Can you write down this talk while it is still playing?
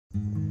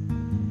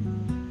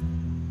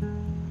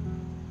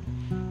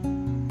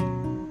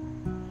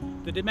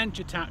The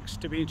dementia tax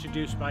to be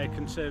introduced by a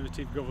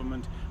Conservative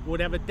government would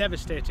have a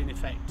devastating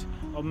effect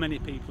on many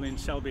people in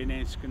Selby and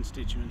Ainsty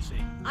constituency.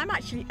 I'm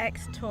actually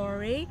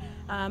ex-Tory.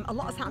 A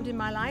lot has happened in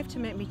my life to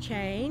make me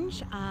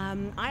change.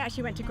 I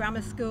actually went to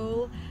grammar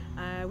school.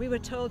 We were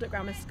told at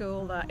grammar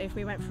school that if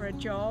we went for a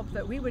job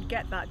that we would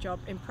get that job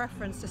in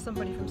preference to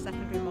somebody from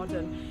secondary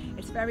modern.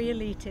 It's very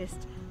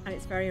elitist and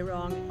it's very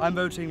wrong. I'm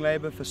voting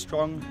Labour for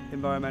strong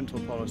environmental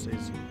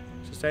policies,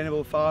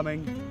 sustainable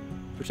farming,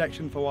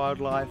 protection for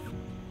wildlife,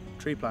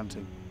 tree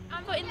planting.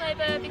 I'm voting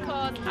Labour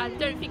because I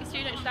don't think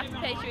students should have to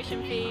pay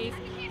tuition fees,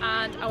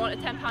 and I want a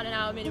 £10 an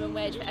hour minimum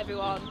wage for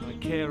everyone. I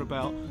care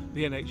about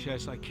the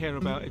NHS, I care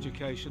about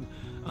education,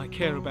 I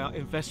care about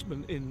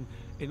investment in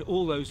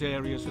all those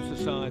areas of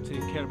society,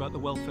 I care about the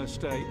welfare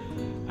state,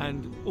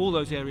 and all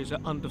those areas are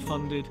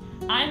underfunded.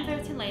 I'm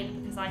voting Labour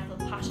because I feel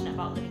passionate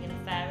about living in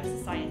a fairer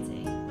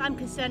society. I'm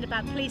concerned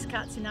about police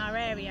cuts in our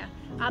area.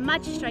 Our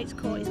magistrates'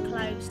 court is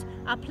closed,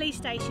 our police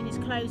station is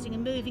closing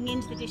and moving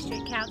into the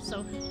district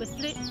council with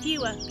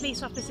fewer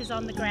police officers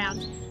on the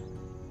ground.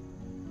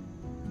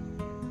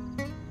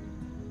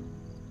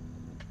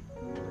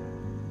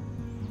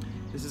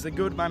 This is a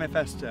good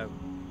manifesto.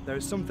 There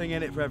is something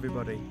in it for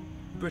everybody.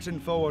 Britain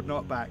forward,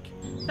 not back.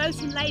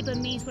 Voting Labour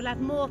means we'll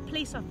have more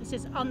police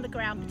officers on the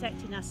ground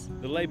protecting us.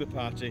 The Labour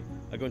Party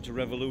are going to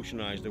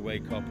revolutionise the way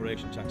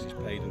corporation tax is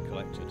paid and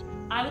collected.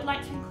 I would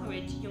like to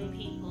encourage young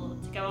people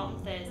to go out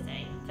on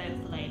Thursday and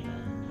vote for Labour.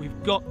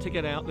 We've got to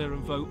get out there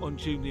and vote on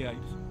June the 8th.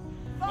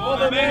 For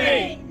the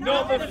many,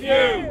 not the few!